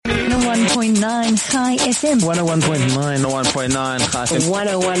101.9 Chai FM. 101.9. 101.9 Chai FM.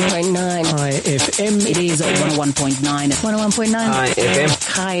 101.9 Chai FM. It is 101.9. 101.9 Chai FM.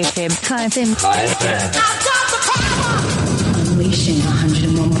 Chai FM. Chai FM. Chai FM. Unleashing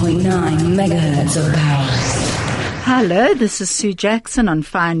 101.9 megahertz of power. Hello, this is Sue Jackson on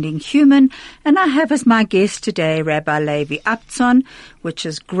Finding Human, and I have as my guest today Rabbi Levi Avtzon, which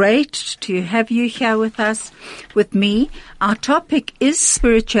is great to have you here with us, with me. Our topic is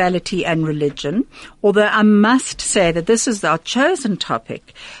spirituality and religion, although I must say that this is our chosen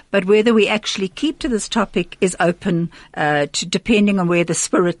topic, but whether we actually keep to this topic is open to depending on where the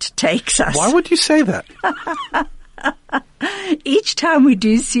Spirit takes us. Why would you say that? Each time we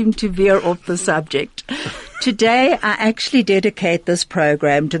do seem to veer off the subject. Today, I actually dedicate this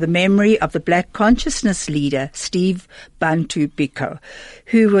program to the memory of the Black consciousness leader, Steve Bantu Biko,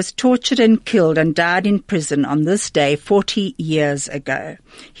 who was tortured and killed and died in prison on this day 40 years ago.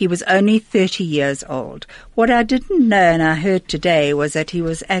 He was only 30 years old. What I didn't know and I heard today was that he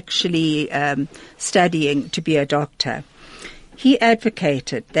was actually studying to be a doctor. He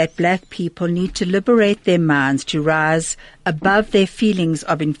advocated that black people need to liberate their minds to rise above their feelings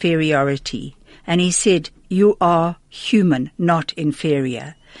of inferiority. And he said, "You are human, not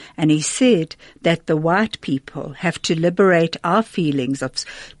inferior." And he said that the white people have to liberate our feelings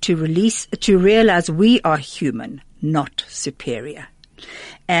to realize we are human, not superior.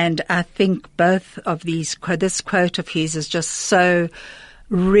 And I think both of this quote of his is just so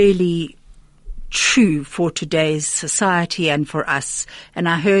really true for today's society and for us. And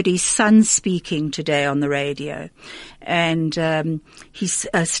I heard his son speaking today on the radio. And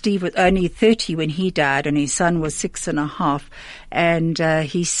Steve was only 30 when he died, and his son was 6.5. And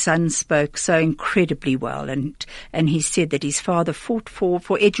his son spoke so incredibly well. And he said that his father fought for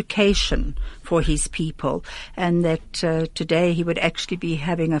education for his people, and that today he would actually be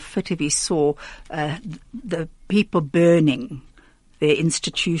having a fit if he saw the people burning their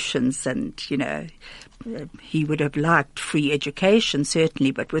institutions, and, he would have liked free education,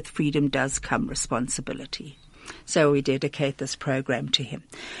 certainly, but with freedom does come responsibility. So we dedicate this program to him.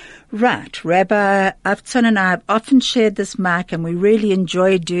 Right, Rabbi Avtzon and I have often shared this mic, and we really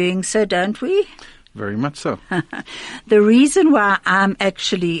enjoy doing so, don't we? Very much so. The reason why I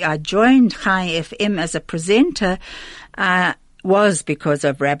joined Chai FM as a presenter, was because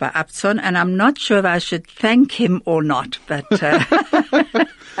of Rabbi Avtzon, and I'm not sure if I should thank him or not, but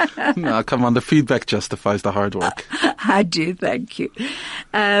No, come on, the feedback justifies the hard work. I do, thank you.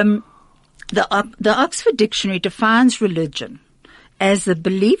 The Oxford Dictionary defines religion as the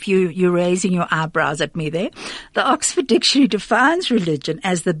belief, you're raising your eyebrows at me there. The Oxford Dictionary defines religion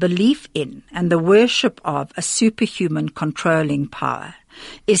as the belief in and the worship of a superhuman controlling power,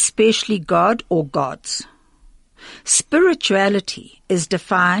 especially God or gods. Spirituality is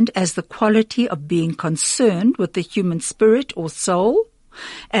defined as the quality of being concerned with the human spirit or soul,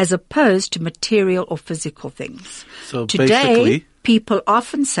 as opposed to material or physical things. So today, basically, people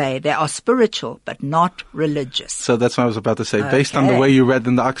often say they are spiritual but not religious. So that's what I was about to say. Based on the way you read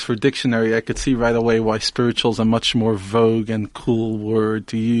in the Oxford Dictionary, I could see right away why spiritual is a much more vogue and cool word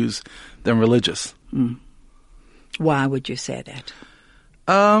to use than religious. Mm. Why would you say that?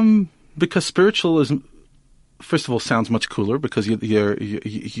 Because spiritual is, first of all, sounds much cooler because you're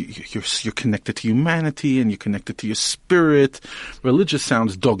connected to humanity and you're connected to your spirit. Religious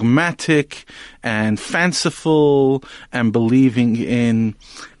sounds dogmatic and fanciful and believing in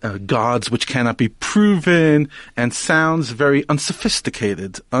gods which cannot be proven, and sounds very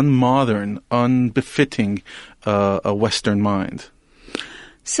unsophisticated, unmodern, unbefitting a Western mind.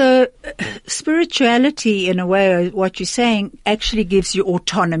 So spirituality, in a way, what you're saying, actually gives you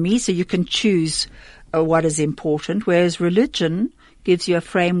autonomy, so you can choose what is important, whereas religion gives you a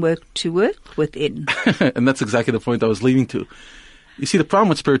framework to work within. And that's exactly the point I was leading to. You see, the problem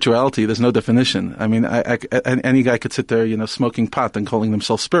with spirituality, there's no definition. I mean, any guy could sit there, smoking pot and calling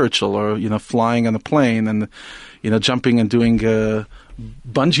themselves spiritual, or, flying on a plane and, jumping and doing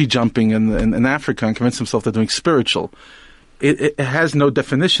bungee jumping in Africa and convince himself they're doing spiritual. It has no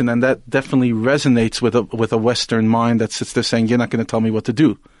definition, and that definitely resonates with a Western mind that sits there saying, you're not going to tell me what to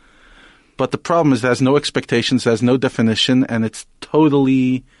do. But the problem is it has no expectations, it has no definition, and it's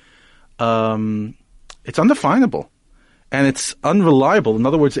totally, it's undefinable. And it's unreliable. In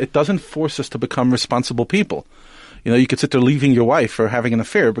other words, it doesn't force us to become responsible people. You could sit there leaving your wife or having an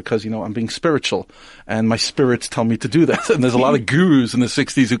affair because, I'm being spiritual and my spirits tell me to do that. And there's a lot of gurus in the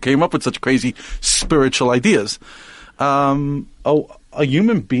 60s who came up with such crazy spiritual ideas. A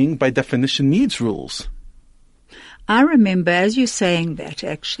human being, by definition, needs rules. I remember, as you're saying that,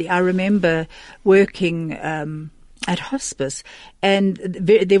 actually, I remember working at hospice, and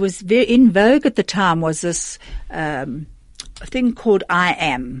there was in vogue at the time was this thing called I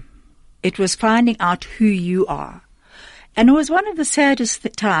Am. It was finding out who you are. And it was one of the saddest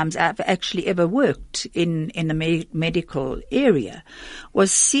times I've actually ever worked in the medical area,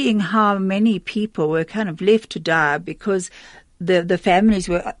 was seeing how many people were kind of left to die because the families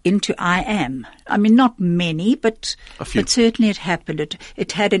were into I Am. I mean, not many, but certainly it happened.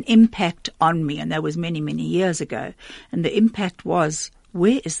 It had an impact on me, and that was many, many years ago. And the impact was,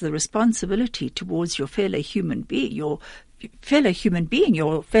 where is the responsibility towards your fellow human being, your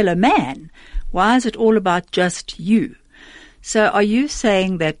fellow man? Why is it all about just you? So are you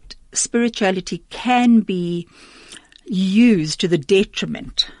saying that spirituality can be used to the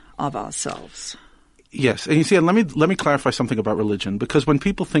detriment of ourselves? Yes. And you see, let me clarify something about religion, because when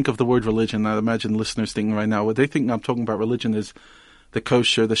people think of the word religion, I imagine listeners thinking right now, what they think I'm talking about religion is the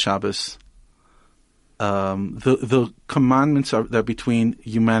kosher, the Shabbos, the commandments that are between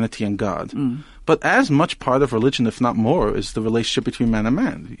humanity and God. Mm. But as much part of religion, if not more, is the relationship between man and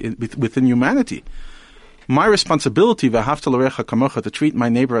man, within humanity. My responsibility, v'ahavta l'recha kamocha, to treat my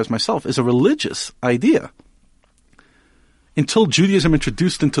neighbor as myself, is a religious idea. Until Judaism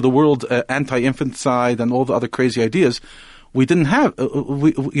introduced into the world anti-infanticide and all the other crazy ideas, we didn't have,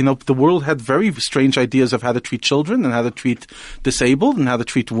 the world had very strange ideas of how to treat children and how to treat disabled and how to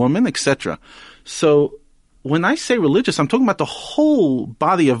treat women, etc. So when I say religious, I'm talking about the whole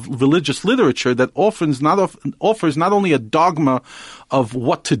body of religious literature that offers not only a dogma of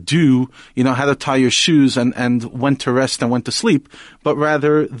what to do, how to tie your shoes and when to rest and when to sleep, but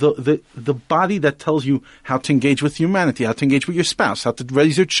rather the body that tells you how to engage with humanity, how to engage with your spouse, how to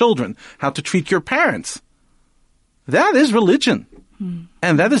raise your children, how to treat your parents. That is religion.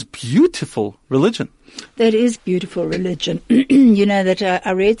 And that is beautiful religion. That is beautiful religion. That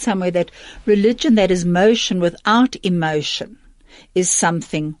I read somewhere that religion that is motion without emotion is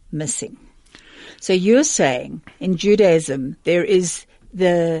something missing. So you're saying in Judaism there is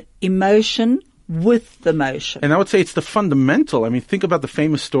the emotion with the motion. And I would say it's the fundamental. I mean, think about the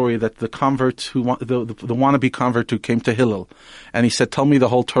famous story that the convert the wannabe convert who came to Hillel, and he said, "Tell me the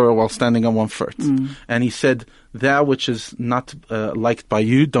whole Torah while standing on one foot." And he said, "That which is not liked by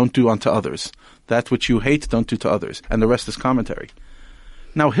you, don't do unto others. That which you hate, don't do to others." And the rest is commentary.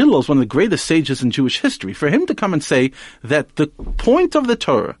 Now, Hillel is one of the greatest sages in Jewish history. For him to come and say that the point of the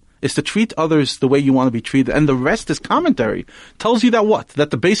Torah is to treat others the way you want to be treated, and the rest is commentary, tells you that what?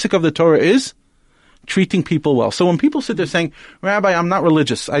 That the basic of the Torah is treating people well. So when people sit there saying, "Rabbi, I'm not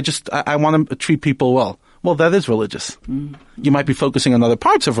religious. I want to treat people well." Well, that is religious. You might be focusing on other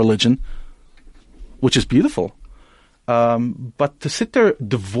parts of religion, which is beautiful. But to sit there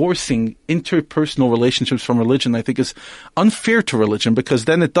divorcing interpersonal relationships from religion, I think is unfair to religion, because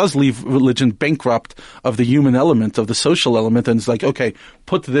then it does leave religion bankrupt of the human element, of the social element, and it's like, okay,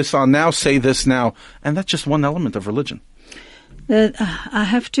 put this on now, say this now. And that's just one element of religion. I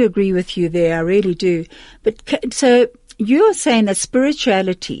have to agree with you there, I really do. But so you're saying that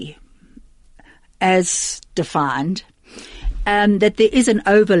spirituality, as defined, that there is an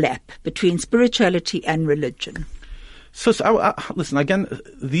overlap between spirituality and religion. So listen, again,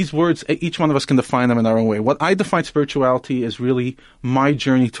 these words, each one of us can define them in our own way. What I define spirituality is really my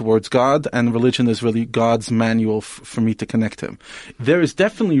journey towards God, and religion is really God's manual for me to connect to Him. There is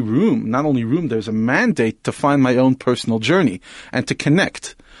definitely not only room, there's a mandate to find my own personal journey and to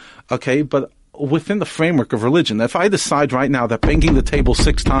connect. Okay, but within the framework of religion, if I decide right now that banging the table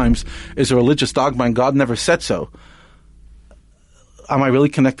 6 times is a religious dogma and God never said so, am I really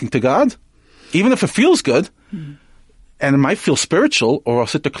connecting to God? Even if it feels good. And it might feel spiritual, or I'll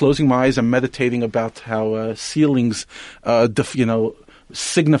sit there closing my eyes and meditating about how ceilings,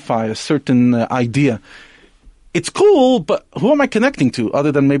 signify a certain idea. It's cool, but who am I connecting to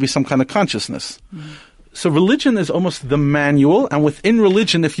other than maybe some kind of consciousness? So religion is almost the manual, and within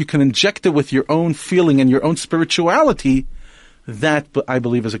religion, if you can inject it with your own feeling and your own spirituality, that, I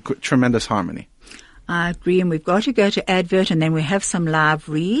believe, is a tremendous harmony. I agree, and we've got to go to advert, and then we have some live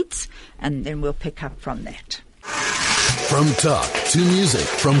reads, and then we'll pick up from that. From talk to music,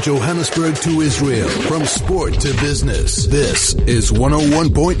 from Johannesburg to Israel, from sport to business, this is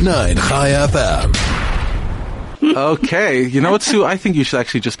 101.9 Chai FM. Okay, you know what, Sue? I think you should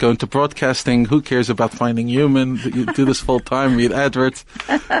actually just go into broadcasting. Who cares about finding human? You do this full time, read adverts.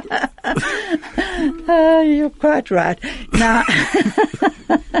 You're quite right. Now,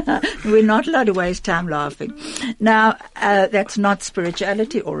 we're not allowed to waste time laughing. Now, that's not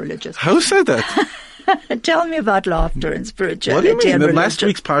spirituality or religious. Who said that? Tell me about laughter and spirituality. What do you mean? In last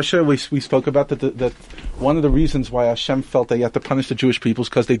week's parsha, we spoke about that one of the reasons why Hashem felt that he had to punish the Jewish people is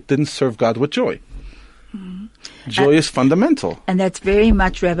because they didn't serve God with joy. Joy is fundamental. And that's very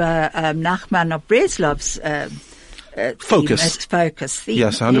much Rabbi Nachman of Breslov's Focus. Theme.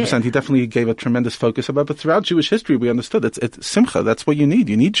 Yes, 100%. Yeah. He definitely gave a tremendous focus about it. But throughout Jewish history, we understood it's simcha. That's what you need.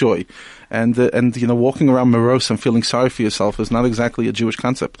 You need joy. And walking around morose and feeling sorry for yourself is not exactly a Jewish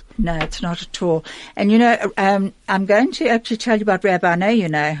concept. No, it's not at all. And, I'm going to actually tell you about Rabbi. I know you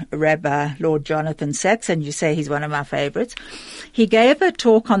know Rabbi Lord Jonathan Sachs, and you say he's one of my favorites. He gave a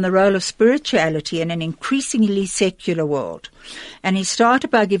talk on the role of spirituality in an increasingly secular world. And he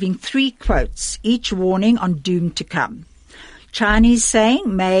started by giving 3 quotes, each warning on doom to come. Chinese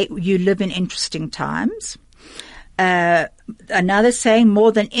saying, may you live in interesting times. Another saying,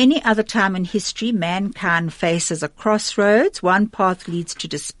 more than any other time in history, mankind faces a crossroads. One path leads to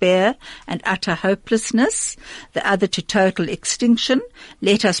despair and utter hopelessness, the other to total extinction.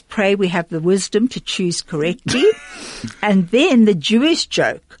 Let us pray we have the wisdom to choose correctly. And then the Jewish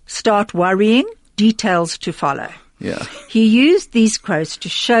joke, start worrying, details to follow. Yeah. He used these quotes to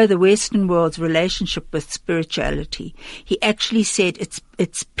show the Western world's relationship with spirituality. He actually said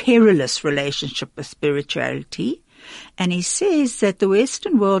it's perilous relationship with spirituality. And he says that the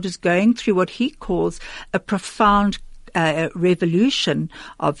Western world is going through what he calls a profound revolution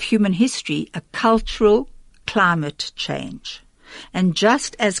of human history, a cultural climate change. And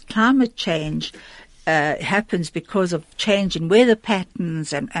just as climate change happens because of change in weather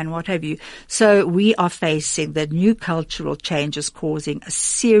patterns and what have you. So we are facing the new cultural changes causing a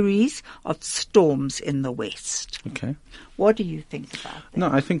series of storms in the West. Okay. What do you think about that? No,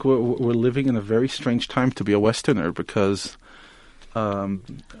 I think we're living in a very strange time to be a Westerner because one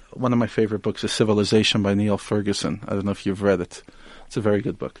of my favorite books is Civilization by Neil Ferguson. I don't know if you've read it. It's a very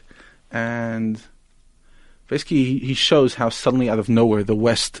good book. And basically, he shows how suddenly out of nowhere the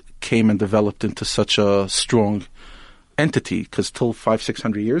West came and developed into such a strong entity, because till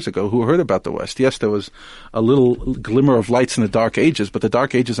 500-600 years ago, who heard about the West? Yes, there was a little glimmer of lights in the Dark Ages, but the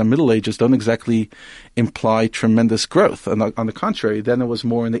Dark Ages and Middle Ages don't exactly imply tremendous growth. And on the contrary, then it was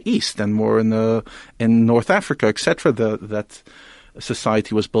more in the East and more in North Africa, etc. That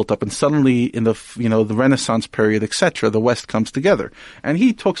society was built up, and suddenly in the Renaissance period, etc., the West comes together. And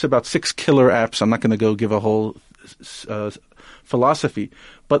he talks about 6 killer apps. I'm not going to go give a whole philosophy,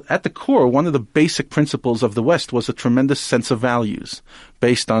 but at the core, one of the basic principles of the West was a tremendous sense of values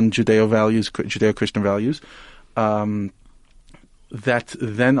based on Judeo-Christian values, that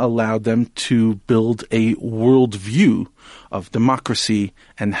then allowed them to build a worldview of democracy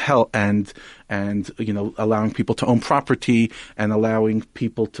and allowing people to own property and allowing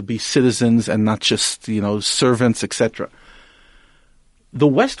people to be citizens and not just servants, etc. The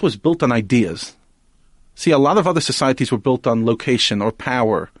West was built on ideas. See, a lot of other societies were built on location or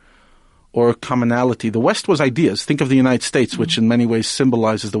power or commonality. The West was ideas. Think of the United States, which in many ways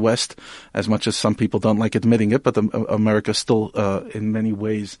symbolizes the West, as much as some people don't like admitting it, but America still, in many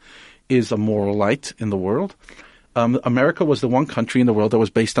ways, is a moral light in the world. America was the one country in the world that was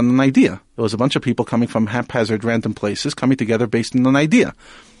based on an idea. There was a bunch of people coming from haphazard, random places, coming together based on an idea.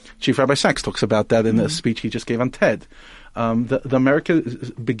 Chief Rabbi Sachs talks about that in a speech he just gave on TED. The America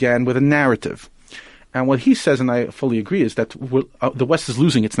began with a narrative. And what he says, and I fully agree, is that the West is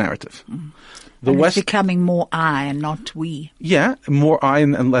losing its narrative. The West is becoming more I and not we. Yeah, more I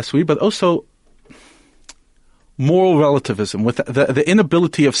and less we, but also moral relativism, with the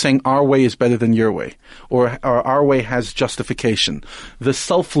inability of saying our way is better than your way, or our way has justification. The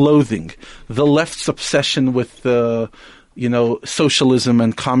self-loathing, the left's obsession with socialism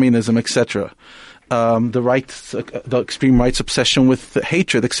and communism, etc. The extreme right's obsession with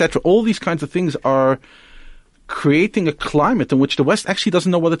hatred, etc. All these kinds of things are creating a climate in which the West actually doesn't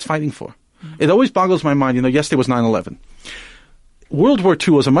know what it's fighting for. It always boggles my mind. Yesterday was 9/11. World War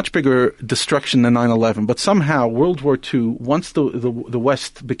II was a much bigger destruction than 9/11, but somehow World War II, once the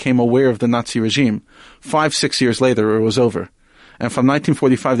West became aware of the Nazi regime, 5-6 years later it was over. And from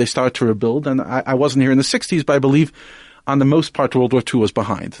 1945 they started to rebuild, and I wasn't here in the 60s, but I believe on the most part, World War II was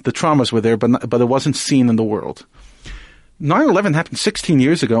behind. The traumas were there, but it wasn't seen in the world. 9/11 happened 16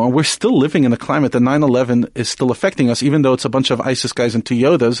 years ago, and we're still living in a climate that 9/11 is still affecting us, even though it's a bunch of ISIS guys in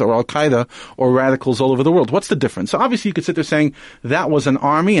Toyotas or Al-Qaeda or radicals all over the world. What's the difference? So obviously you could sit there saying that was an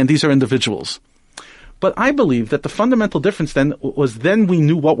army and these are individuals. But I believe that the fundamental difference then was we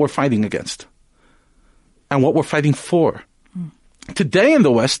knew what we're fighting against and what we're fighting for. Today in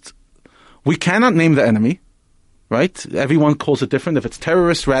the West, we cannot name the enemy. Right? Everyone calls it different. If it's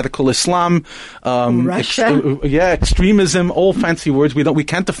terrorist, radical Islam, Russia. Extremism, all fancy words. We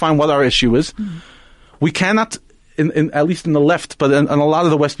can't define what our issue is. We cannot, at least in the left, but in a lot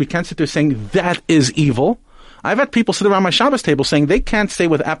of the West, we can't sit there saying that is evil. I've had people sit around my Shabbos table saying they can't say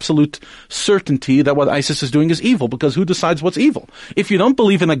with absolute certainty that what ISIS is doing is evil, because who decides what's evil? If you don't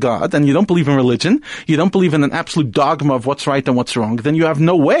believe in a God and you don't believe in religion, you don't believe in an absolute dogma of what's right and what's wrong, then you have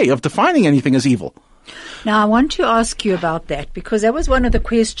no way of defining anything as evil. Now, I want to ask you about that, because that was one of the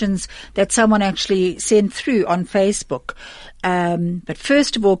questions that someone actually sent through on Facebook. But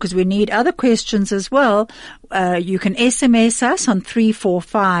first of all, because we need other questions as well, you can SMS us on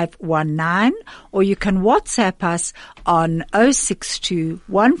 34519, or you can WhatsApp us on 062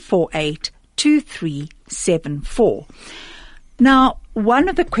 148 2374. Now, one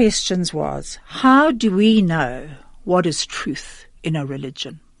of the questions was, how do we know what is truth in a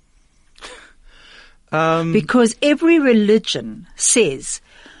religion? Because every religion has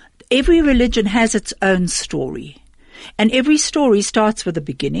its own story. And every story starts with a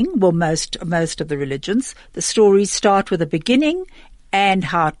beginning. Well, most of the religions, the stories start with a beginning and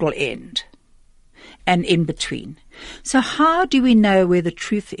how it will end, and in between. So how do we know where the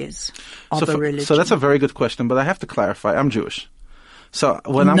truth is of a religion? So that's a very good question, but I have to clarify. I'm Jewish. So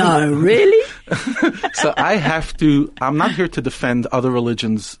really? So I'm not here to defend other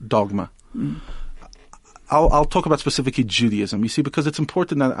religions' dogma. I'll talk about specifically Judaism, you see, because it's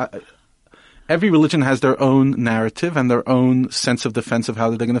important that every religion has their own narrative and their own sense of defense of how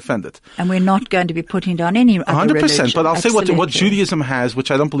they're going to defend it. And we're not going to be putting down any other 100%, religion. But I'll say what Judaism has,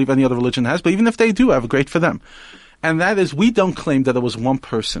 which I don't believe any other religion has, but even if they do have, great for them. And that is, we don't claim that there was one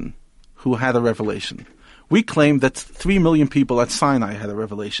person who had a revelation. We claim that 3 million people at Sinai had a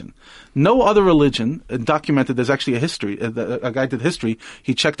revelation. No other religion documented. There's actually a history. A guy did history.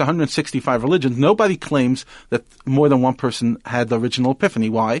 He checked 165 religions. Nobody claims that more than one person had the original epiphany.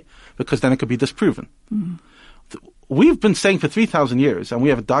 Why? Because then it could be disproven. We've been saying for 3,000 years, and we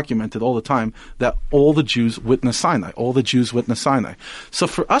have it documented all the time, that all the Jews witnessed Sinai. All the Jews witnessed Sinai. So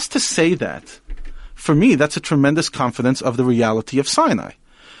for us to say that, for me, that's a tremendous confidence of the reality of Sinai.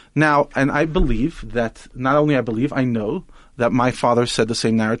 Now, and I believe that, not only I know that my father said the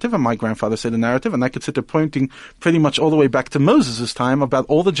same narrative and my grandfather said the narrative, and I could sit there pointing pretty much all the way back to Moses' time about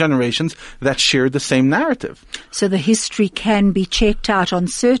all the generations that shared the same narrative. So the history can be checked out on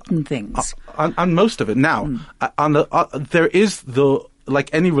certain things. On most of it. Now, there is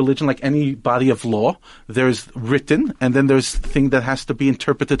like any religion, like any body of law, there's written, and then there's thing that has to be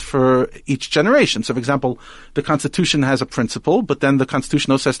interpreted for each generation. So, for example, the Constitution has a principle, but then the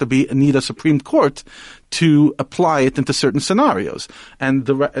Constitution also has to need a Supreme Court to apply it into certain scenarios. And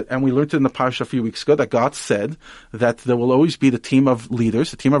we learned it in the Parsha a few weeks ago that God said that there will always be the team of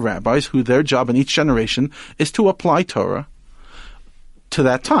leaders, the team of rabbis, who their job in each generation is to apply Torah to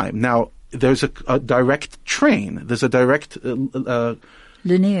that time. Now, there's a direct train. There's a direct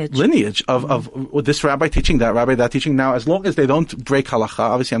lineage of this rabbi teaching, that rabbi that teaching. Now, as long as they don't break halacha,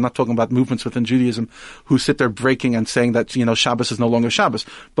 obviously I'm not talking about movements within Judaism who sit there breaking and saying that, Shabbos is no longer Shabbos.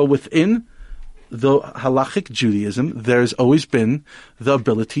 But within the halachic Judaism, there's always been the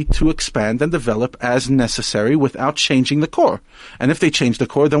ability to expand and develop as necessary without changing the core. And if they change the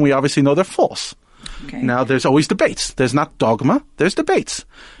core, then we obviously know they're false. Okay. Now, there's always debates. There's not dogma, there's debates.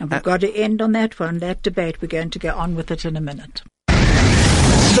 And we've got to end on that one, that debate. We're going to go on with it in a minute.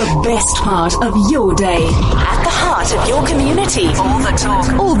 The best part of your day. At the heart of your community. All the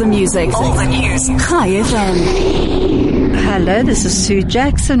talk. All the music. All the news. Chai FM. Hello, this is Sue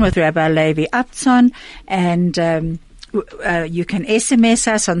Jackson with Rabbi Levi Avtzon, and you can SMS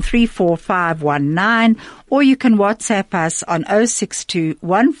us on 34519, or you can WhatsApp us on 062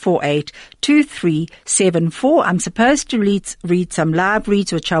 148 2374. I'm supposed to read some live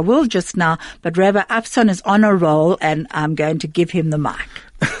reads, which I will just now, but Rabbi Avtzon is on a roll, and I'm going to give him the mic.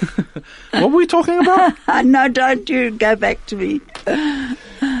 What were we talking about? No, don't you go back to me.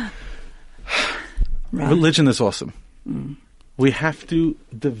 Right. Religion is awesome. We have to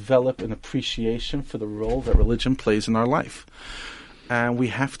develop an appreciation for the role that religion plays in our life. And we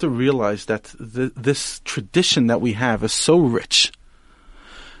have to realize that this tradition that we have is so rich.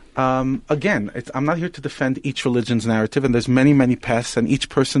 Again, I'm not here to defend each religion's narrative, and there's many, many paths, and each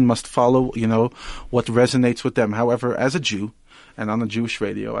person must follow, what resonates with them. However, as a Jew, and on the Jewish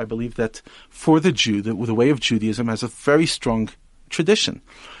radio, I believe that for the Jew, the way of Judaism has a very strong tradition.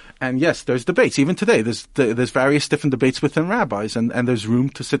 And yes, there's debates. Even today, there's various different debates within rabbis, and there's room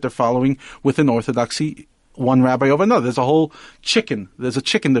to sit there following within orthodoxy one rabbi over another. There's a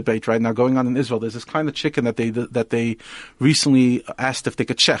chicken debate right now going on in Israel. There's this kind of chicken that they recently asked if they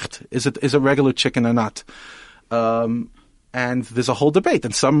could shecht. Is it regular chicken or not? And there's a whole debate,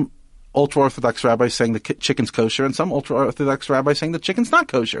 and some ultra-Orthodox rabbis saying the chicken's kosher, and some ultra-Orthodox rabbis saying the chicken's not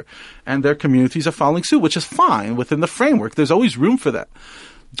kosher. And their communities are following suit, which is fine within the framework. There's always room for that.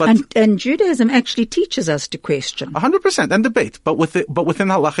 And Judaism actually teaches us to question. 100% and debate, but within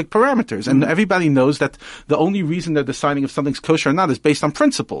halachic parameters. And everybody knows that the only reason they're deciding if something's kosher or not is based on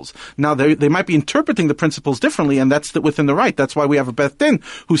principles. Now, they might be interpreting the principles differently, and that's within the right. That's why we have a Beth Din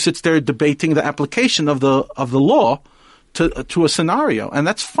who sits there debating the application of the law to a scenario, and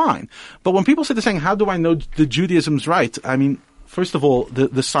that's fine. But when people sit there saying, how do I know the Judaism's right? I mean, first of all,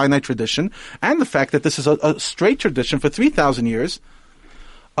 the Sinai tradition, and the fact that this is a straight tradition for 3,000 years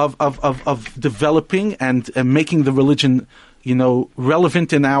of developing and making the religion,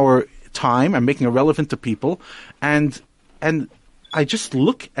 relevant in our time and making it relevant to people. And I just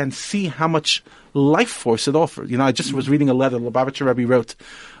look and see how much life force it offered. I just was reading a letter Lubavitcher Rabbi wrote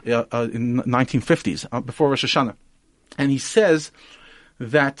in the 1950s, before Rosh Hashanah. And he says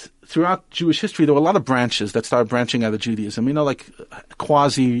that throughout Jewish history, there were a lot of branches that started branching out of Judaism, like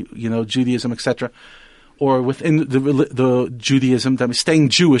quasi, Judaism, etc., or within the Judaism that was staying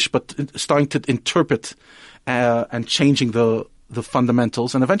Jewish, but starting to interpret and changing the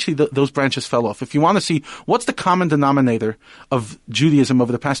fundamentals. And eventually those branches fell off. If you want to see what's the common denominator of Judaism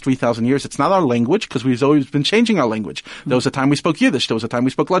over the past 3,000 years, it's not our language, because we've always been changing our language. There was a time we spoke Yiddish. There was a time we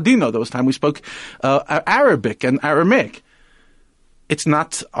spoke Ladino. There was a time we spoke Arabic and Aramaic. It's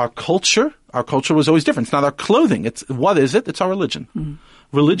not our culture. Our culture was always different. It's not our clothing. What is it? It's our religion. Mm.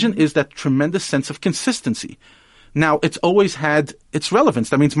 Religion is that tremendous sense of consistency. Now, it's always had its relevance.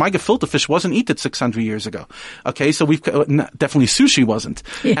 That means my gefilte fish wasn't eaten 600 years ago. Okay, so definitely sushi wasn't.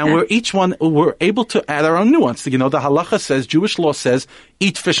 Yeah. And we're able to add our own nuance. The halacha says, Jewish law says,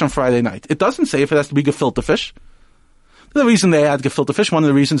 eat fish on Friday night. It doesn't say if it has to be gefilte fish. The reason they add gefilte fish, one of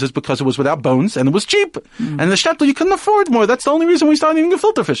the reasons is because it was without bones and it was cheap. Mm. And the shtetl, you couldn't afford more. That's the only reason we started eating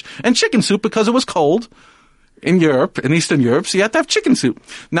gefilte fish. And chicken soup, because it was cold in Europe, in Eastern Europe, so you had to have chicken soup.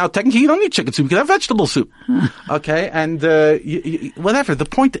 Now, technically, you don't need chicken soup. You can have vegetable soup. Okay? And whatever. The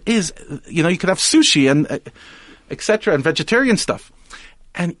point is, you could have sushi and et cetera, and vegetarian stuff.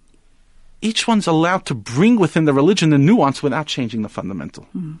 And each one's allowed to bring within the religion the nuance without changing the fundamental.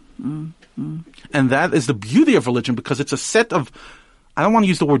 And that is the beauty of religion, because it's a set of, I don't want to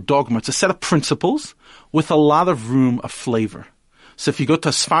use the word dogma, it's a set of principles with a lot of room of flavor. So if you go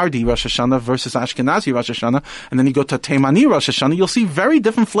to Sephardi Rosh Hashanah versus Ashkenazi Rosh Hashanah, and then you go to Taimani Rosh Hashanah, you'll see very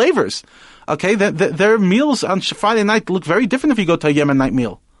different flavors. Okay, their meals on Friday night look very different if you go to a Yemen night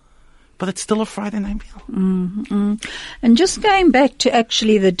meal. But it's still a Friday night meal. Mm-hmm. And just going back to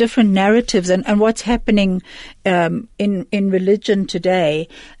actually the different narratives and what's happening in religion today,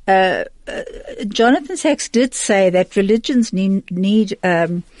 Jonathan Sacks did say that religions need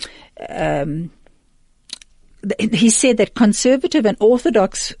he said that conservative and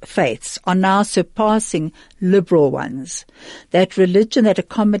orthodox faiths are now surpassing liberal ones. That religion that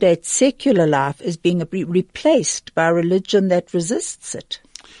accommodates secular life is being replaced by a religion that resists it.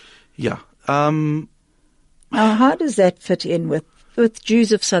 Yeah. Now, how does that fit in with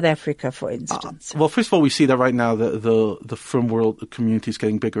Jews of South Africa, for instance? Well, first of all, we see that right now the frum world community is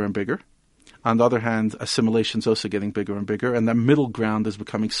getting bigger and bigger. On the other hand, assimilation is also getting bigger and bigger, and that middle ground is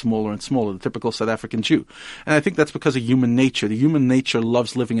becoming smaller and smaller, the typical South African Jew. And I think that's because of human nature. The human nature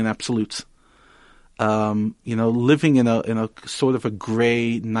loves living in absolutes. Living in a sort of a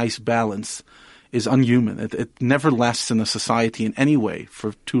gray, nice balance is unhuman. It never lasts in a society in any way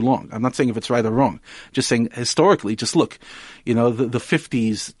for too long. I'm not saying if it's right or wrong. Just saying historically, just look, the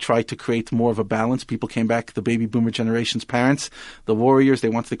 50s tried to create more of a balance. People came back, the baby boomer generation's parents, the warriors, they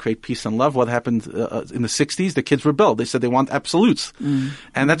wanted to create peace and love. What happened in the 60s? The kids rebelled. They said they want absolutes. Mm.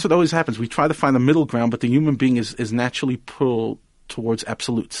 And that's what always happens. We try to find a middle ground, but the human being is naturally pulled towards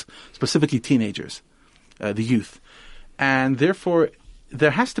absolutes, specifically teenagers, the youth. And therefore,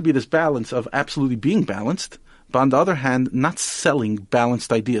 there has to be this balance of absolutely being balanced, but on the other hand, not selling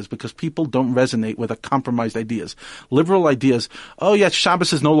balanced ideas, because people don't resonate with compromised ideas. Liberal ideas, oh yes,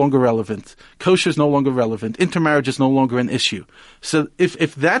 Shabbos is no longer relevant, kosher is no longer relevant, intermarriage is no longer an issue. So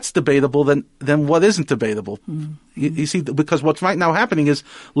if that's debatable, then what isn't debatable? Mm-hmm. You see, because what's right now happening is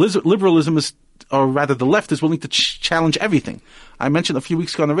liberalism is, or rather the left is willing to challenge everything. I mentioned a few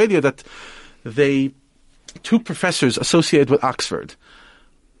weeks ago on the radio that two professors associated with Oxford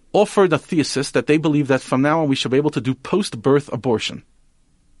offered a thesis that they believe that from now on we should be able to do post-birth abortion.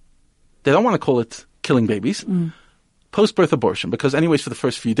 They don't want to call it killing babies. Mm. Post-birth abortion, because anyways for the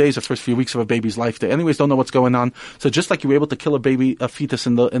first few days or first few weeks of a baby's life, they anyways don't know what's going on. So just like you were able to kill a fetus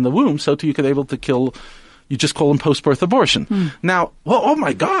in the womb, so too you could be able to kill, you just call them post-birth abortion. Mm. Now, well, oh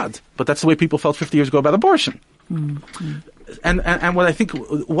my God, but that's the way people felt 50 years ago about abortion. Mm. And what I think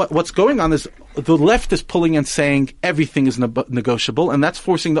what's going on is the left is pulling and saying everything is negotiable, and that's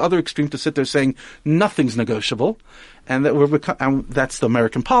forcing the other extreme to sit there saying nothing's negotiable, and and that's the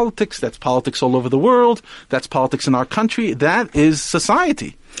American politics. That's politics all over the world. That's politics in our country. That is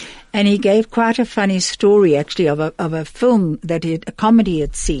society. And he gave quite a funny story, actually, of a film a comedy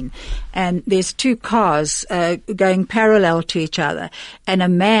he'd seen. And there's two cars going parallel to each other, and a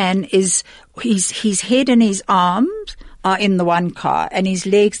man his head and his arms are in the one car, and his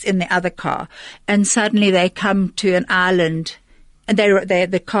legs in the other car. And suddenly they come to an island, and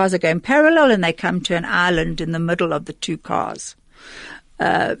the cars are going parallel, and they come to an island in the middle of the two cars.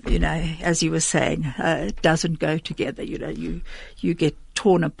 As you were saying, it doesn't go together. You get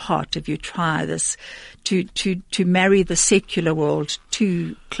torn apart if you try this to marry the secular world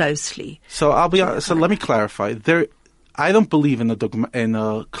too closely. So I'll be honest. So let me clarify. I don't believe in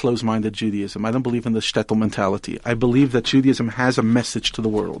a closed-minded Judaism. I don't believe in the shtetl mentality. I believe that Judaism has a message to the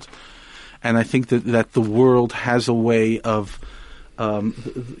world, and I think that the world has a way of,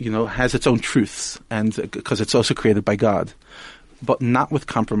 has its own truths, and because it's also created by God. But not with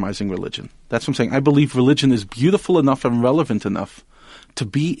compromising religion. That's what I'm saying. I believe religion is beautiful enough and relevant enough to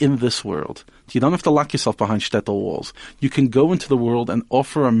be in this world. You don't have to lock yourself behind shtetl walls. You can go into the world and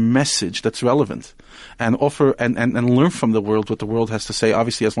offer a message that's relevant, and offer and learn from the world what the world has to say,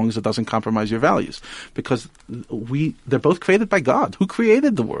 obviously as long as it doesn't compromise your values. Because they're both created by God. Who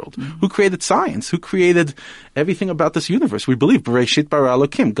created the world? Mm-hmm. Who created science? Who created everything about this universe? We believe Bereshit bara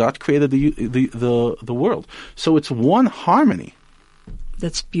Elokim. God created the world. So it's one harmony.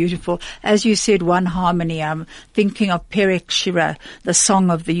 That's beautiful. As you said, one harmony. I'm thinking of Perek Shira, the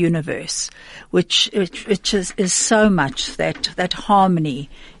song of the universe, which is so much that harmony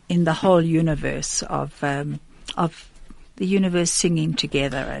in the whole universe of the universe singing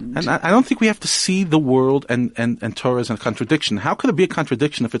together. And I don't think we have to see the world and Torah as a contradiction. How could it be a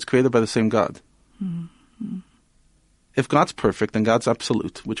contradiction if it's created by the same God? Mm-hmm. If God's perfect and God's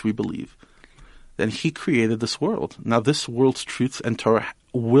absolute, which we believe, then He created this world. Now, this world's truths and Torah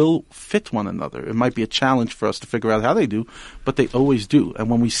will fit one another. It might be a challenge for us to figure out how they do, but they always do. And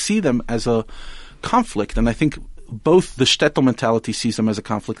when we see them as a conflict, and I think both the shtetl mentality sees them as a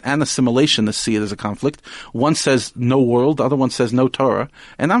conflict and assimilationists see it as a conflict. One says no world, the other one says no Torah.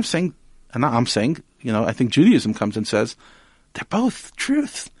 And I'm saying, I think Judaism comes and says, they're both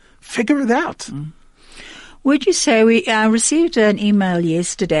truth. Figure it out. Mm. Would you say we received an email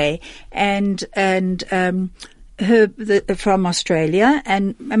yesterday and from Australia,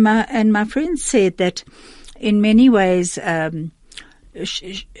 and my friend said that in many ways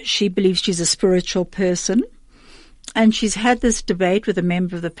she believes she's a spiritual person, and she's had this debate with a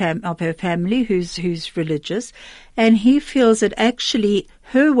member of her family who's religious, and he feels that actually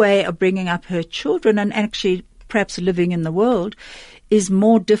her way of bringing up her children and actually perhaps living in the world is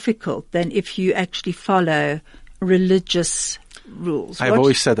more difficult than if you actually follow religious rules. I've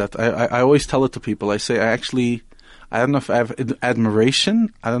always said that. I always tell it to people. I say, I don't know if I have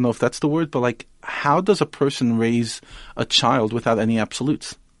admiration. I don't know if that's the word, but how does a person raise a child without any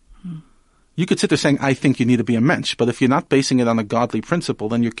absolutes? You could sit there saying, I think you need to be a mensch, but if you're not basing it on a godly principle,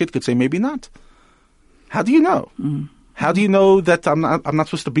 then your kid could say, maybe not. How do you know? Mm. How do you know that I'm not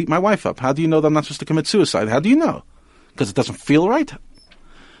supposed to beat my wife up? How do you know that I'm not supposed to commit suicide? How do you know? Because it doesn't feel right.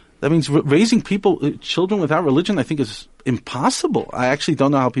 That means raising children without religion, I think, is impossible. I actually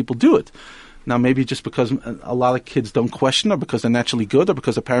don't know how people do it. Now, maybe just because a lot of kids don't question, or because they're naturally good, or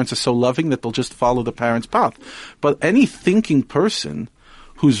because the parents are so loving that they'll just follow the parents' path. But any thinking person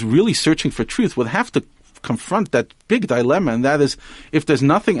who's really searching for truth would have to confront that big dilemma, and that is, if there's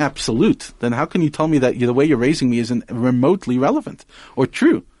nothing absolute, then how can you tell me that the way you're raising me isn't remotely relevant or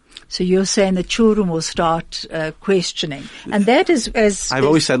true? So you're saying the children will start questioning. And that is, as I've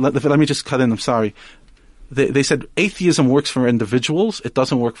always said, let me just cut in, I'm sorry. They said atheism works for individuals, it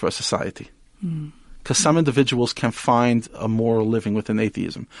doesn't work for a society. Because some individuals can find a moral living within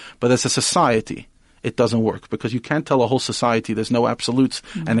atheism. But as a society, it doesn't work, because you can't tell a whole society there's no absolutes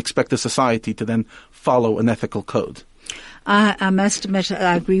and expect the society to then follow an ethical code. I must admit,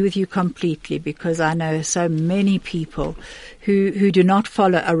 I agree with you completely, because I know so many people who do not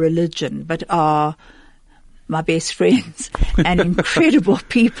follow a religion but are my best friends and incredible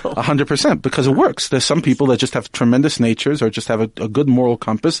people. 100%, because it works. There's some people that just have tremendous natures or just have a good moral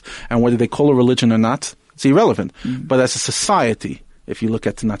compass, and whether they call a religion or not, it's irrelevant. But as a society, if you look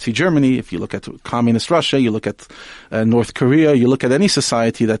at Nazi Germany, if you look at communist Russia, you look at North Korea, you look at any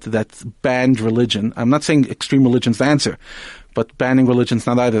society that banned religion. I'm not saying extreme religion's the answer, but banning religion's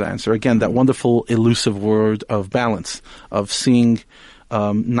not either the answer. Again, that wonderful elusive word of balance, of seeing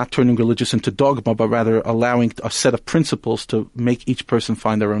not turning religious into dogma, but rather allowing a set of principles to make each person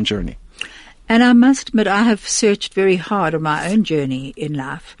find their own journey. And I must admit, I have searched very hard on my own journey in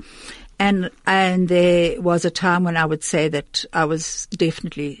life. And there was a time when I would say that I was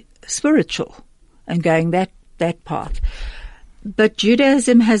definitely spiritual and going that path. But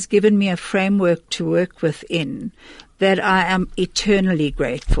Judaism has given me a framework to work within that I am eternally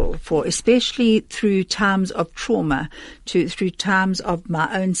grateful for, especially through times of trauma, through times of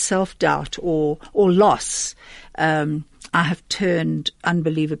my own self-doubt or loss. I have turned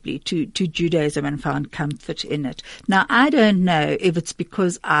unbelievably to Judaism and found comfort in it. Now, I don't know if it's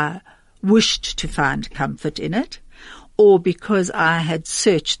because I wished to find comfort in it or because I had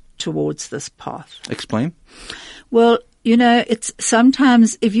searched towards this path. Explain. Well, you know, it's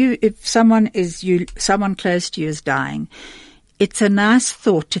sometimes if someone close to you is dying, it's a nice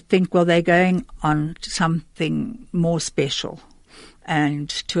thought to think, well, they're going on to something more special and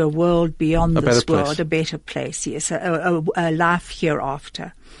to a world beyond this world, a better place, yes, a life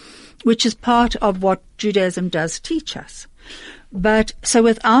hereafter, which is part of what Judaism does teach us. But so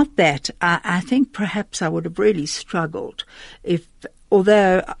without that, I think perhaps I would have really struggled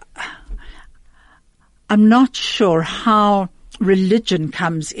although I'm not sure how religion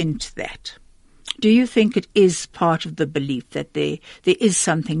comes into that. Do you think it is part of the belief that there is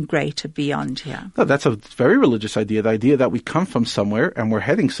something greater beyond here? No, that's a very religious idea, the idea that we come from somewhere and we're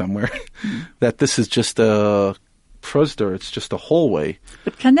heading somewhere, that this is just a prosder, it's just a hallway.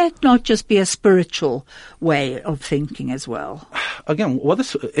 But can that not just be a spiritual way of thinking as well? Again,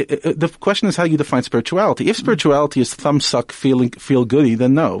 the question is how you define spirituality. If spirituality is thumbsuck feel goody,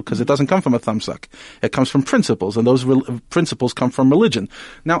 then no, because it doesn't come from a thumbsuck. It comes from principles, and those principles come from religion.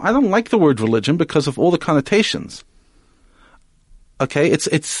 Now, I don't like the word religion because of all the connotations. Okay,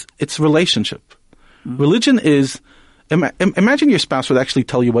 it's relationship. Religion is. Imagine your spouse would actually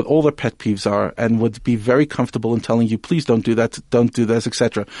tell you what all their pet peeves are and would be very comfortable in telling you, please don't do that, don't do this,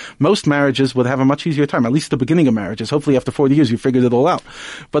 etc. Most marriages would have a much easier time, at least the beginning of marriages. Hopefully after 40 years you figured it all out.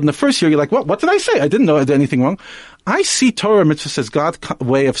 But in the first year you're like, what did I say? I didn't know I did anything wrong. I see Torah mitzvahs as God's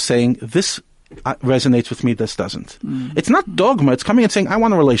way of saying, this resonates with me, this doesn't. It's not dogma, it's coming and saying, I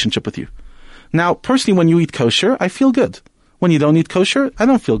want a relationship with you. Now, personally, when you eat kosher, I feel good. When you don't eat kosher, I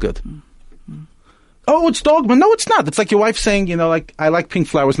don't feel good. Oh, it's dogma. No, it's not. It's like your wife saying, you know, like, I like pink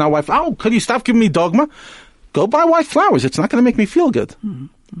flowers. Now, wife, oh, could you stop giving me dogma? Go buy white flowers. It's not going to make me feel good.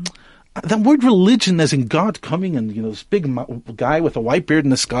 That word religion, as in God coming and, you know, this big guy with a white beard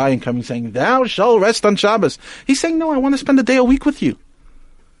in the sky and coming saying, thou shalt rest on Shabbos. He's saying, no, I want to spend a day a week with you.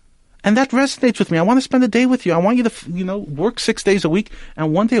 And that resonates with me. I want to spend a day with you. I want you to, you know, work 6 days a week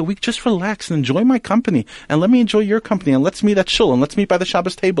and 1 day a week just relax and enjoy my company. And let me enjoy your company. And let's meet at shul. And let's meet by the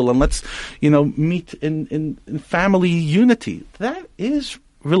Shabbos table. And let's, you know, meet in family unity. That is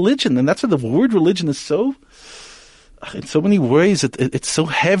religion. And that's what the word religion is so, in so many ways, it's so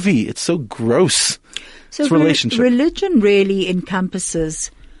heavy. It's so gross. So it's relationship. Religion really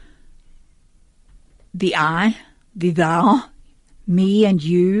encompasses the I, the thou, me and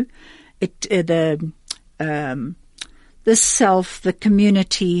you, the self, the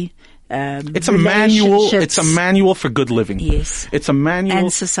community. It's a manual. It's a manual for good living. Yes, it's a manual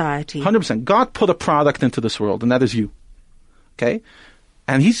and society. 100%. God put a product into this world, and that is you. Okay,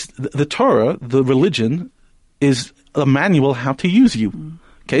 and the Torah, the religion, is a manual how to use you.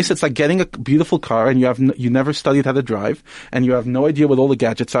 Okay, so it's like getting a beautiful car and you never studied how to drive and you have no idea what all the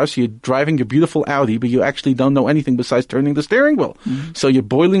gadgets are. So you're driving your beautiful Audi, but you actually don't know anything besides turning the steering wheel. So you're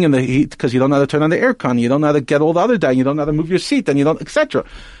boiling in the heat because you don't know how to turn on the aircon. You don't know how to get all the other down. You don't know how to move your seat, and you don't, etc.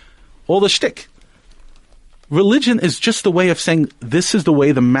 All the shtick. Religion is just the way of saying this is the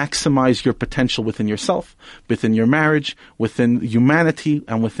way to maximize your potential within yourself, within your marriage, within humanity,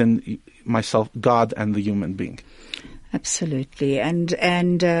 and within myself, God, and the human being. Absolutely. And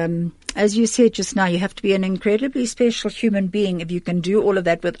as you said just now, you have to be an incredibly special human being if you can do all of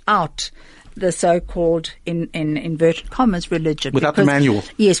that without the so-called, in inverted commas, religion. Without the manual.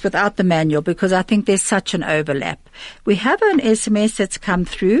 Yes, without the manual, because I think there's such an overlap. We have an SMS that's come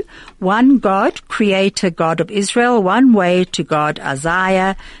through. One God, Creator, God of Israel. One way to God,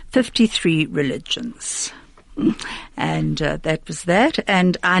 Isaiah. 53 religions. And that was that.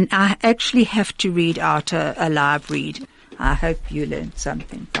 And I actually have to read out a live read. I hope you learned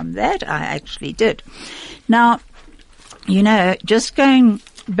something from that. I actually did. Now, you know, just going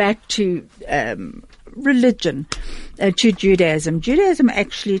back to religion, to Judaism. Judaism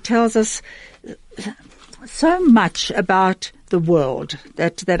actually tells us so much about the world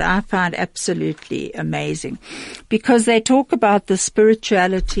that I find absolutely amazing, because they talk about the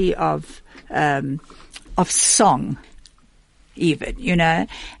spirituality of song. even,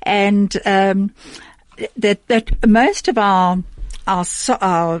 and that most of our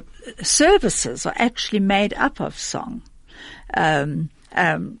services are actually made up of song. And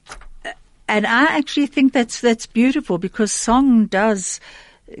I actually think that's beautiful, because song does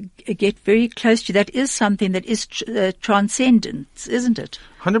get very close to, that is something that is transcendent, isn't it?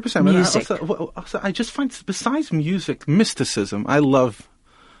 100%. Music. Also, I just find, besides music, mysticism. I love,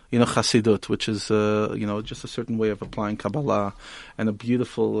 Chassidut, which is, just a certain way of applying Kabbalah, and a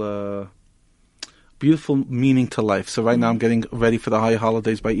beautiful meaning to life. So right now I'm getting ready for the high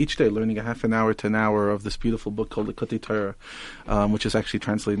holidays by each day learning a half an hour to an hour of this beautiful book called the Likutei Torah, which is actually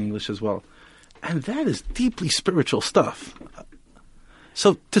translated in English as well. And that is deeply spiritual stuff.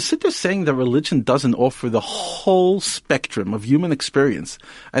 So to sit there saying that religion doesn't offer the whole spectrum of human experience,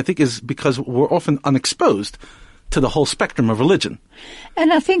 I think is because we're often unexposed to the whole spectrum of religion.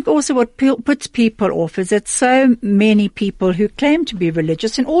 And I think also what puts people off is that so many people who claim to be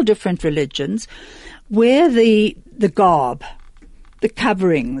religious in all different religions wear the garb, the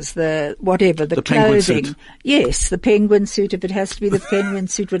coverings, the whatever, the clothing. Suit. Yes, the penguin suit, if it has to be the penguin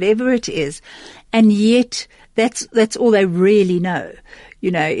suit, whatever it is. And yet that's all they really know,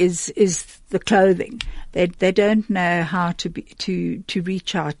 is the clothing. They don't know how to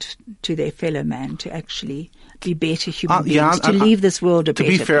reach out to their fellow man, to actually be better human beings, to leave this world a better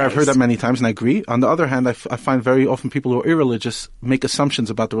place. To be fair, I've heard that many times and I agree. On the other hand, I find very often people who are irreligious make assumptions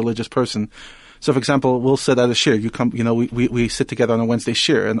about the religious person. So, for example, we'll sit at a shir. You come, we sit together on a Wednesday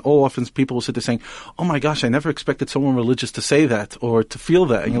shir, and all often people will sit there saying, "Oh my gosh, I never expected someone religious to say that or to feel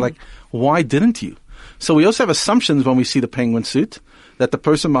that." And you're like, "Why didn't you?" So we also have assumptions when we see the penguin suit, that the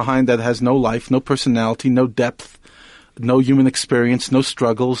person behind that has no life, no personality, no depth, no human experience, no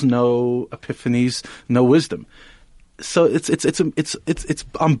struggles, no epiphanies, no wisdom. So it's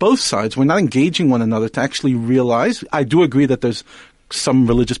on both sides. We're not engaging one another to actually realize. I do agree that there's some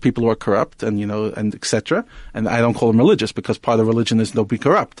religious people who are corrupt and etc. And I don't call them religious because part of religion is don't be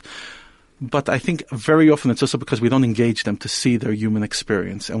corrupt. But I think very often it's also because we don't engage them to see their human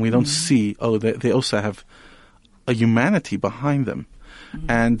experience, and we don't see, they also have a humanity behind them.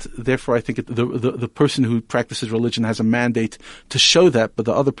 And therefore I think the person who practices religion has a mandate to show that, but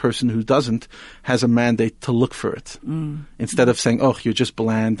the other person who doesn't has a mandate to look for it. Instead of saying, "Oh, you're just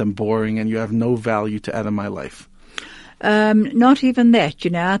bland and boring and you have no value to add in my life." Not even that,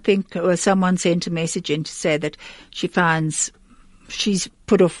 I think someone sent a message in to say that she finds she's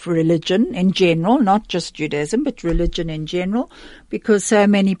put off religion in general, not just Judaism, but religion in general, because so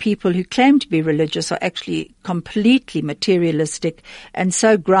many people who claim to be religious are actually completely materialistic and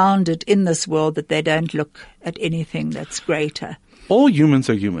so grounded in this world that they don't look at anything that's greater. All humans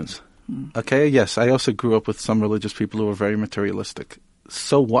are humans. Okay, yes, I also grew up with some religious people who were very materialistic.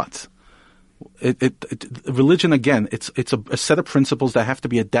 So what? Religion, again, it's a set of principles that have to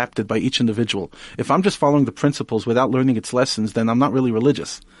be adapted by each individual. If I'm just following the principles without learning its lessons, then I'm not really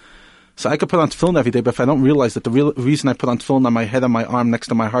religious. So I could put on tefillin every day, but if I don't realize that the real reason I put on tefillin on my head and my arm next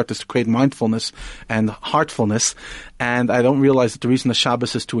to my heart is to create mindfulness and heartfulness, and I don't realize that the reason the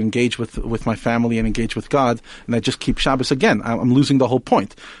Shabbos is to engage with my family and engage with God, and I just keep Shabbos, again, I'm losing the whole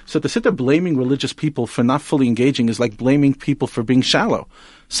point. So to sit there blaming religious people for not fully engaging is like blaming people for being shallow.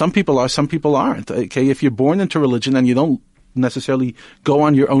 Some people are, some people aren't. Okay, if you're born into religion and you don't necessarily go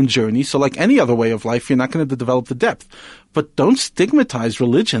on your own journey, so like any other way of life, you're not going to develop the depth. But don't stigmatize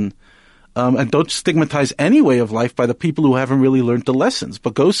religion. And don't stigmatize any way of life by the people who haven't really learned the lessons,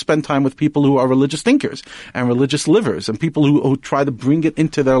 but go spend time with people who are religious thinkers and religious livers and people who try to bring it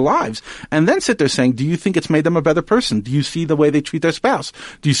into their lives, and then sit there saying, do you think it's made them a better person? Do you see the way they treat their spouse?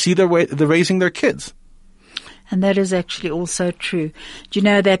 Do you see the way they're raising their kids? And that is actually also true. Do you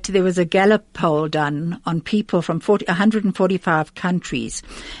know that there was a Gallup poll done on people from 145 countries?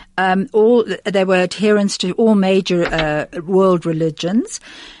 They were adherents to all major world religions,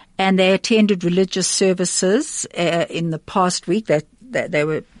 and they attended religious services in the past week. That they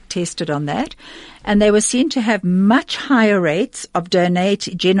were tested on that, and they were seen to have much higher rates of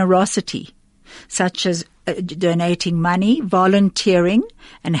generosity, such as donating money, volunteering,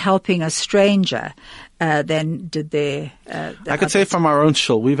 and helping a stranger than did their. I could say from our own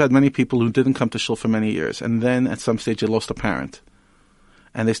shul, we've had many people who didn't come to shul for many years, and then at some stage they lost a parent.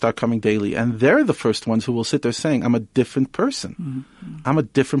 And they start coming daily. And they're the first ones who will sit there saying, I'm a different person. Mm-hmm. I'm a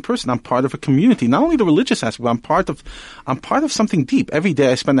different person. I'm part of a community. Not only the religious aspect, but I'm part of something deep. Every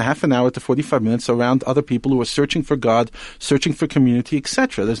day I spend a half an hour to 45 minutes around other people who are searching for God, searching for community,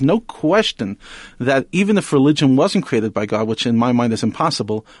 etc. There's no question that even if religion wasn't created by God, which in my mind is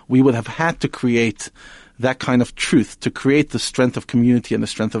impossible, we would have had to create that kind of truth to create the strength of community and the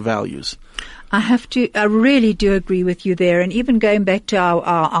strength of values. I really do agree with you there. And even going back to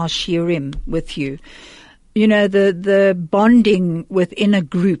our shiurim with you, the bonding within a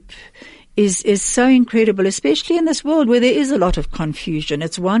group is so incredible, especially in this world where there is a lot of confusion.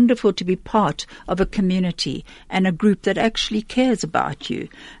 It's wonderful to be part of a community and a group that actually cares about you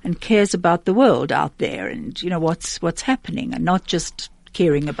and cares about the world out there and, what's happening, and not just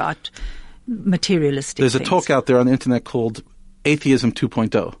caring about materialistic There's things. a talk out there on the internet called Atheism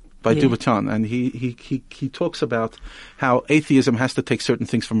 2.0 by Dubaton, and he talks about how atheism has to take certain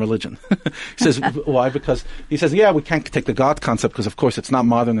things from religion. He says, why? Because he says, we can't take the God concept because, of course, it's not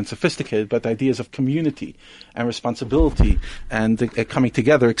modern and sophisticated, but the ideas of community and responsibility and coming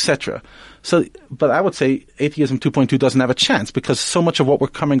together, etc. So, but I would say atheism 2.2 doesn't have a chance because so much of what we're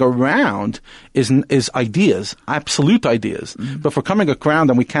coming around is ideas, absolute ideas. Mm-hmm. But if we're coming around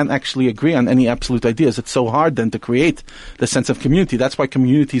and we can't actually agree on any absolute ideas, it's so hard then to create the sense of community. That's why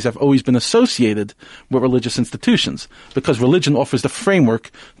communities have always been associated with religious institutions, because religion offers the framework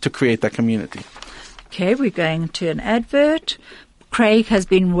to create that community. Okay, we're going to an advert. Craig has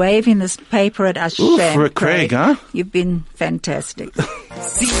been waving this paper at us. Ooh, for a Craig, huh? You've been fantastic.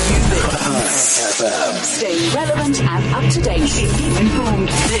 See you there. Stay relevant and up to date. Keep informed.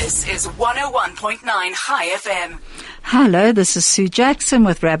 This is 101.9 High FM. Hello, this is Sue Jackson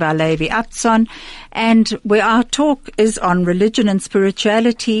with Rabbi Levi Avtzon, and where our talk is on religion and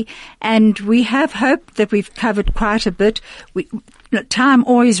spirituality, and we have hoped that we've covered quite a bit. Time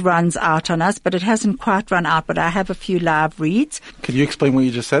always runs out on us, but it hasn't quite run out, but I have a few live reads. Could you explain what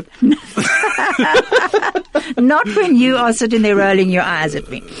you just said? Not when you are sitting there rolling your eyes at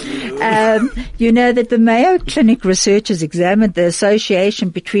me. You know that the Mayo Clinic researchers examined the association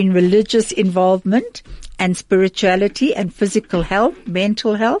between religious involvement and spirituality and physical health,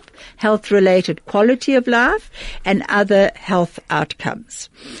 mental health, health-related quality of life, and other health outcomes.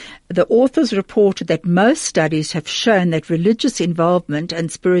 The authors reported that most studies have shown that religious involvement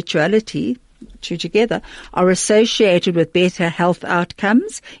and spirituality, two together, are associated with better health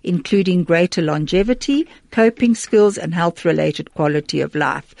outcomes, including greater longevity, coping skills, and health-related quality of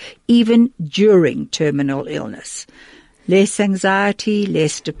life, even during terminal illness. Less anxiety,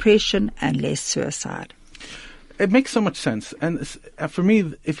 less depression, and less suicide. It makes so much sense. And for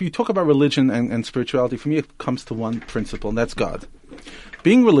me, if you talk about religion and spirituality, for me it comes to one principle, and that's God.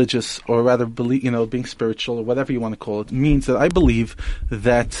 Being religious, or rather being spiritual, or whatever you want to call it, means that I believe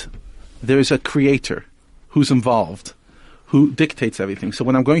that there is a creator who's involved, who dictates everything. So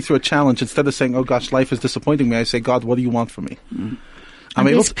when I'm going through a challenge, instead of saying, oh gosh, life is disappointing me, I say, God, what do you want from me? Mm. And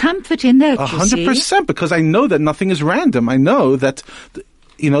there's comfort in that, 100%, because I know that nothing is random. I know that,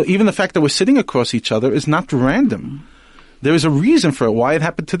 even the fact that we're sitting across each other is not random. There is a reason for it, why it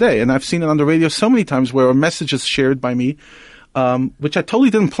happened today. And I've seen it on the radio so many times where a message is shared by me, which I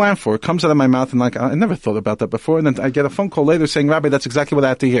totally didn't plan for. It comes out of my mouth and I never thought about that before. And then I get a phone call later saying, Rabbi, that's exactly what I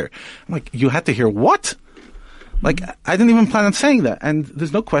had to hear. I'm like, you had to hear what? Like, I didn't even plan on saying that. And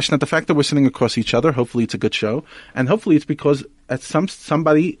there's no question that the fact that we're sitting across each other, hopefully it's a good show. And hopefully it's because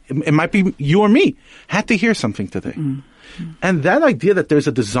somebody, it might be you or me, had to hear something today. Mm-hmm. And that idea that there's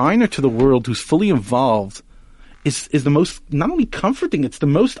a designer to the world who's fully involved is the most, not only comforting, it's the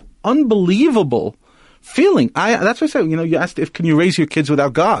most unbelievable feeling. That's what I said, you asked can you raise your kids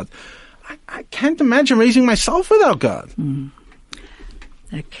without God? I can't imagine raising myself without God. Mm.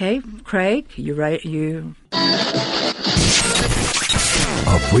 Okay, Craig, you.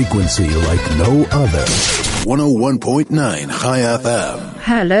 A frequency like no other. 101.9 High FM.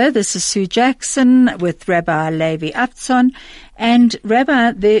 Hello, this is Sue Jackson with Rabbi Levi Avtzon. And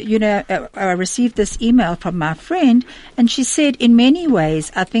Rabbi, I received this email from my friend, and she said, in many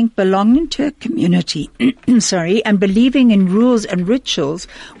ways, I think belonging to a community, and believing in rules and rituals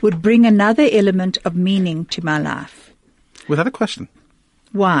would bring another element of meaning to my life. Without a question.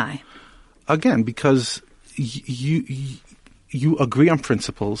 Why? Again, because you agree on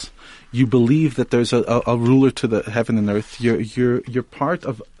principles. You believe that there's a ruler to the heaven and earth. You're part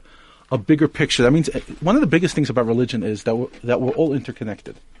of a bigger picture. That means one of the biggest things about religion is that we're all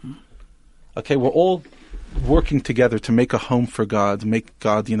interconnected. Okay, we're all working together to make a home for God, make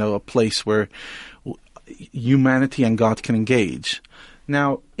God, a place where humanity and God can engage.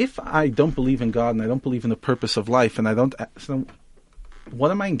 Now, if I don't believe in God and I don't believe in the purpose of life, and so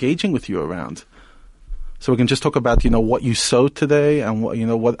what am I engaging with you around? So we can just talk about, what you sowed today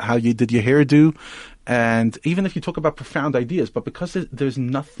and how you did your hairdo. And even if you talk about profound ideas, but because there's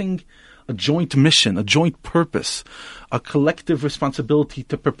nothing, a joint mission, a joint purpose, a collective responsibility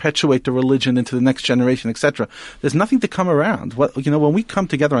to perpetuate the religion into the next generation, etc. There's nothing to come around. When we come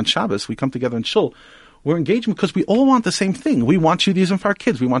together on Shabbos, we come together in Shul, We're engaging because we all want the same thing. We want Judaism for our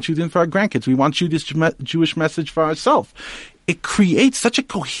kids. We want Judaism for our grandkids. We want Jewish message for ourselves. It creates such a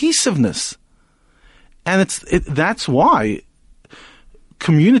cohesiveness. And that's why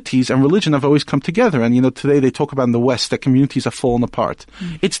communities and religion have always come together. And, today they talk about in the West that communities have fallen apart.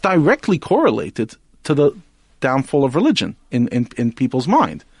 It's directly correlated to the downfall of religion in people's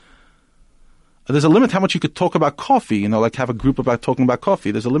mind. There's a limit how much you could talk about coffee, like have a group about talking about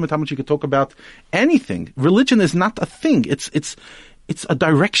coffee. There's a limit how much you could talk about anything. Religion is not a thing. It's a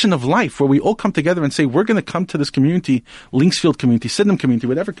direction of life where we all come together and say, we're going to come to this community, Linksfield community, Sydenham community,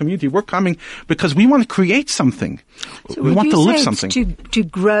 whatever community, we're coming because we want to create something. So we want to live something. To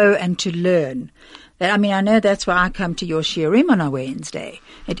grow and to learn. I know that's why I come to your shiurim on a Wednesday.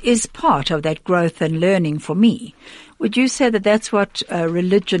 It is part of that growth and learning for me. Would you say that that's what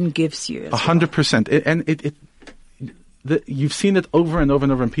religion gives you? 100%. You've seen it over and over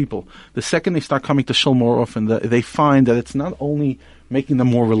and over in people. The second they start coming to shul more often, they find that it's not only making them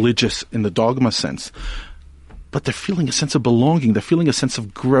more religious in the dogma sense, but they're feeling a sense of belonging. They're feeling a sense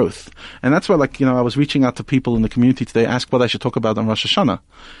of growth. And that's why, I was reaching out to people in the community today, asked what I should talk about on Rosh Hashanah.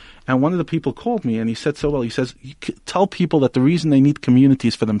 And one of the people called me and he said so well. He says, tell people that the reason they need community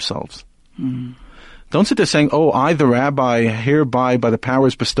is for themselves. Mm. Don't sit there saying, I, the rabbi, hereby by the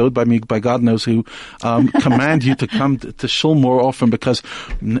powers bestowed by me, by God knows who, command you to come to shul more often because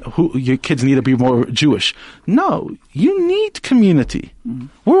your kids need to be more Jewish. No, you need community. Mm.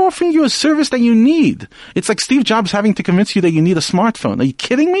 We're offering you a service that you need. It's like Steve Jobs having to convince you that you need a smartphone. Are you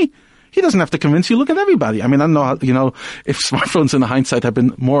kidding me? He doesn't have to convince you. Look at everybody. I don't know how, if smartphones in hindsight have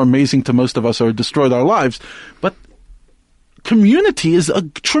been more amazing to most of us or destroyed our lives, but community is a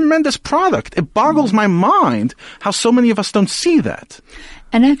tremendous product. It boggles my mind how so many of us don't see that.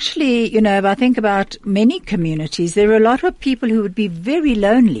 And actually, if I think about many communities, there are a lot of people who would be very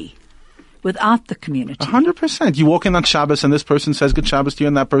lonely without the community. 100%. You walk in on Shabbos and this person says good Shabbos to you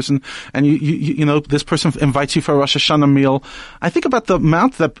and that person, and this person invites you for a Rosh Hashanah meal. I think about the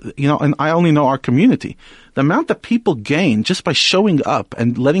amount that, and I only know our community, the amount that people gain just by showing up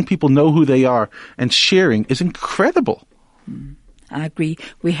and letting people know who they are and sharing is incredible. I agree.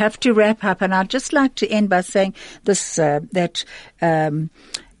 We have to wrap up, and I'd just like to end by saying this, that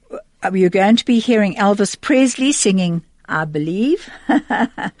you're going to be hearing Elvis Presley singing I Believe,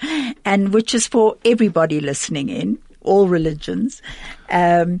 and which is for everybody listening in, all religions.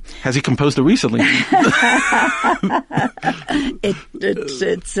 Has he composed it recently?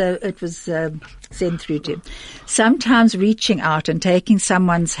 It was sent through to him. Sometimes reaching out and taking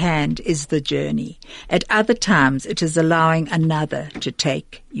someone's hand is the journey. At other times, it is allowing another to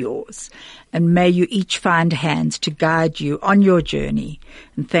take yours. And may you each find hands to guide you on your journey.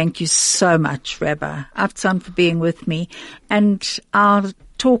 And thank you so much, Rabbi Avtzon, for being with me. And our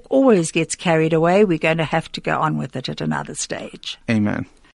talk always gets carried away. We're going to have to go on with it at another stage. Amen.